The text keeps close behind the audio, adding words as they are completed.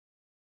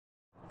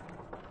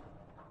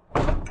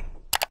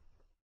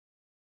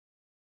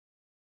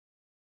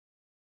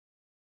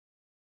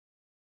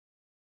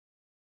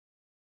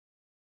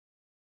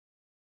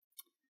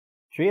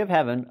Tree of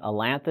Heaven,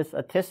 Ailanthus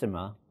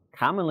altissima,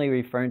 commonly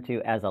referred to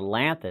as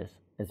Ailanthus,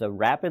 is a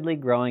rapidly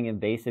growing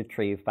invasive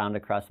tree found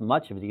across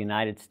much of the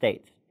United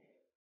States.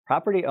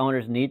 Property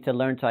owners need to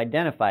learn to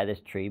identify this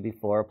tree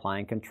before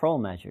applying control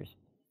measures.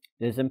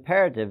 It is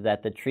imperative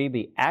that the tree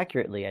be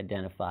accurately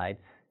identified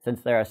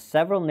since there are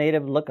several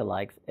native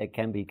lookalikes it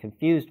can be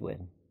confused with.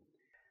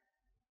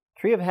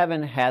 Tree of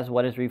Heaven has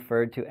what is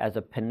referred to as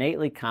a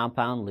pinnately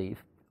compound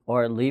leaf,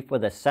 or a leaf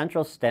with a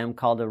central stem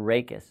called a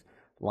rachis,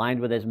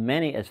 lined with as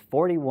many as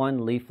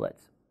 41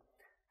 leaflets.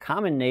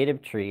 Common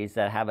native trees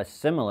that have a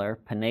similar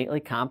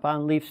pinnately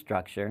compound leaf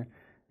structure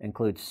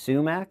include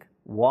sumac,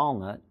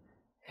 walnut,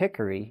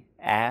 hickory,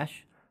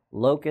 ash,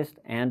 locust,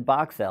 and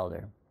box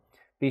elder.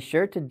 Be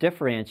sure to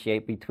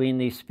differentiate between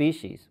these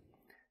species.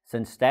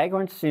 Since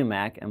Staghorn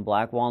sumac and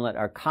black walnut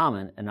are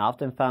common and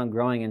often found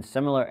growing in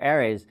similar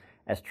areas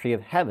as Tree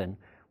of Heaven,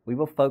 we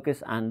will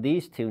focus on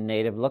these two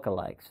native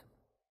lookalikes.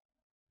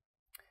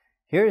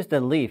 Here is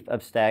the leaf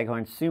of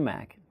Staghorn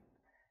sumac.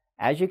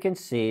 As you can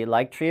see,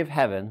 like Tree of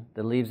Heaven,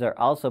 the leaves are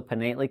also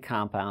pinnately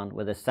compound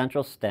with a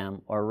central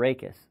stem or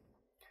rachis.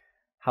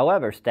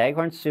 However,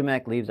 Staghorn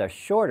sumac leaves are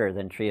shorter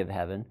than Tree of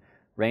Heaven,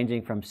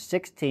 ranging from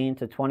 16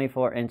 to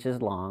 24 inches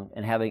long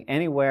and having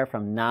anywhere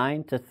from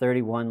 9 to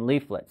 31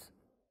 leaflets.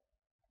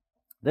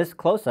 This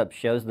close-up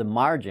shows the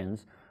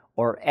margins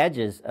or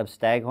edges of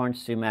Staghorn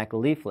sumac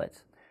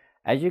leaflets.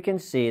 As you can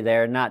see, they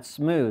are not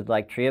smooth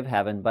like Tree of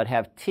Heaven, but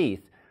have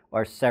teeth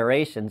or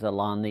serrations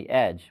along the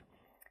edge.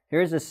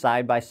 Here's a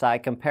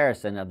side-by-side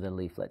comparison of the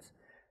leaflets.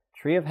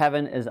 Tree of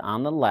Heaven is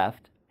on the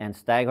left and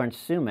Staghorn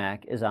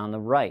sumac is on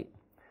the right.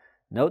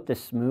 Note the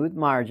smooth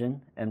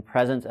margin and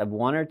presence of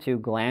one or two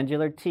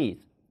glandular teeth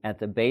at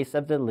the base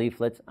of the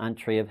leaflets on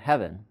Tree of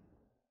Heaven.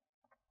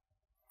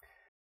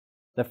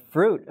 The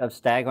fruit of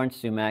Staghorn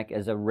sumac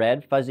is a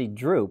red fuzzy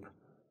drupe,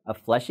 a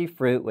fleshy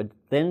fruit with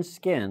thin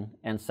skin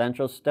and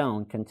central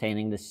stone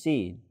containing the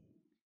seed.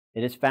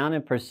 It is found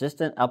in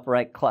persistent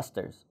upright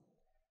clusters.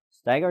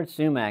 Staghorn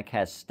sumac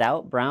has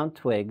stout brown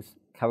twigs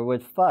covered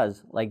with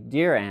fuzz like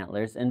deer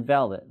antlers and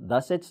velvet,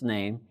 thus its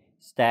name,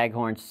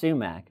 Staghorn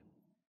sumac.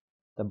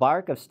 The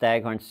bark of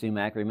Staghorn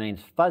sumac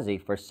remains fuzzy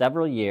for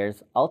several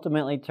years,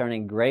 ultimately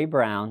turning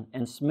gray-brown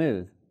and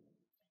smooth.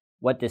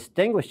 What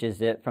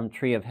distinguishes it from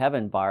Tree of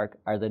Heaven bark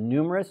are the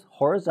numerous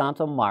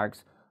horizontal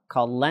marks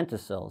called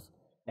lenticels,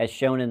 as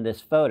shown in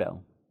this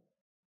photo.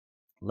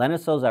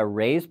 Lenticels are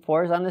raised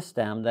pores on the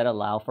stem that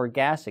allow for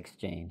gas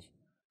exchange.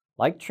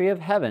 Like Tree of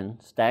Heaven,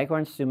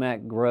 Staghorn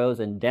sumac grows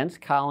in dense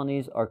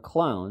colonies or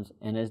clones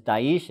and is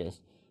dioecious,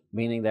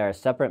 meaning there are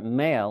separate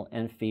male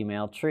and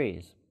female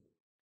trees.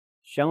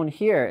 Shown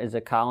here is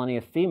a colony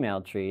of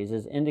female trees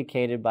as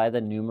indicated by the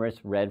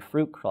numerous red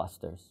fruit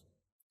clusters.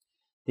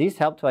 These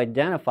help to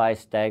identify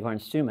Staghorn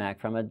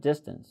sumac from a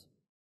distance.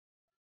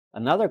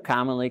 Another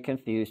commonly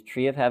confused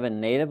Tree of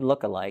Heaven native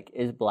lookalike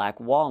is black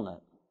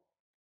walnut.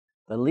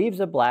 The leaves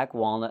of black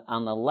walnut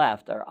on the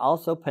left are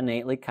also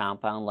pinnately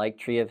compound like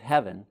Tree of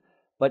Heaven,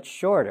 but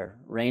shorter,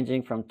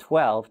 ranging from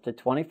 12 to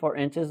 24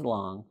 inches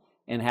long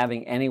and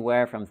having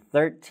anywhere from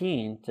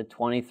 13 to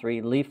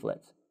 23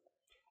 leaflets.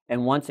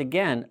 And once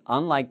again,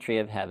 unlike Tree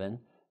of Heaven,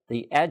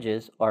 the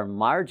edges or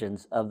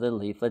margins of the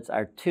leaflets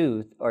are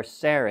toothed or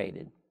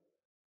serrated.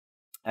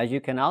 As you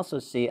can also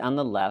see on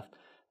the left,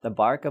 the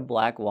bark of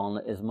black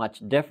walnut is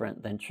much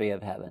different than Tree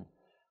of Heaven.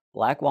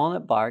 Black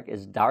walnut bark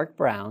is dark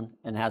brown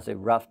and has a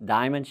rough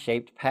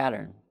diamond-shaped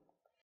pattern.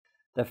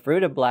 The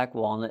fruit of black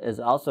walnut is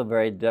also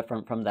very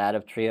different from that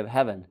of Tree of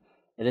Heaven.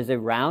 It is a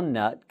round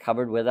nut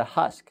covered with a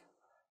husk.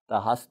 The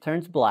husk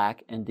turns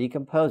black and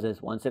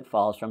decomposes once it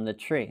falls from the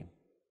tree.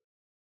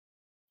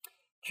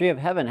 Tree of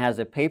Heaven has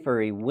a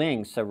papery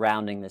wing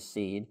surrounding the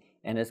seed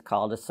and is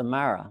called a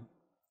samara.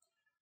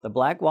 The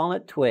black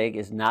walnut twig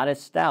is not as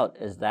stout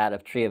as that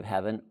of Tree of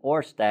Heaven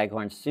or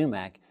Staghorn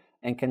sumac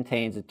and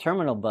contains a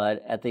terminal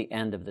bud at the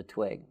end of the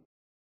twig.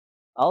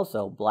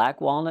 Also, black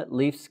walnut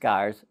leaf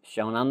scars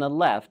shown on the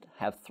left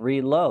have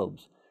 3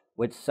 lobes,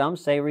 which some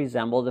say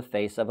resemble the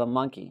face of a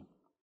monkey.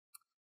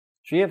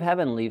 Tree of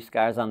Heaven leaf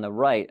scars on the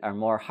right are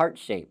more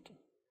heart-shaped.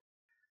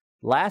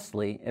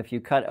 Lastly, if you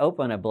cut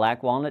open a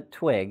black walnut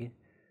twig,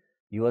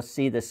 you will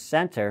see the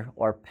center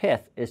or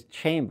pith is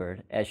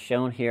chambered as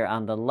shown here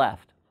on the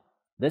left.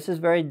 This is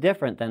very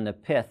different than the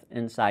pith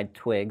inside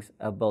twigs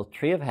of both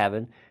Tree of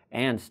Heaven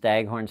and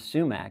Staghorn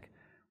sumac,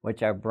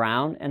 which are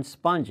brown and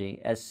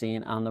spongy as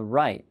seen on the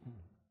right.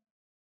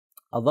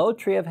 Although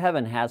Tree of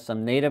Heaven has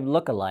some native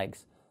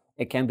lookalikes,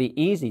 it can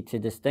be easy to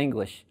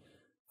distinguish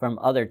from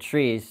other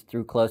trees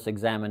through close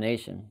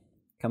examination.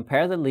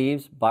 Compare the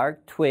leaves,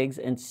 bark, twigs,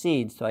 and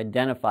seeds to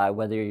identify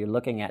whether you're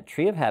looking at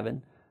Tree of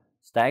Heaven,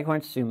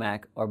 Staghorn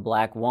sumac, or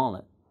black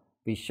walnut.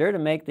 Be sure to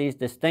make these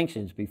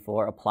distinctions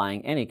before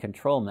applying any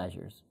control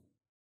measures.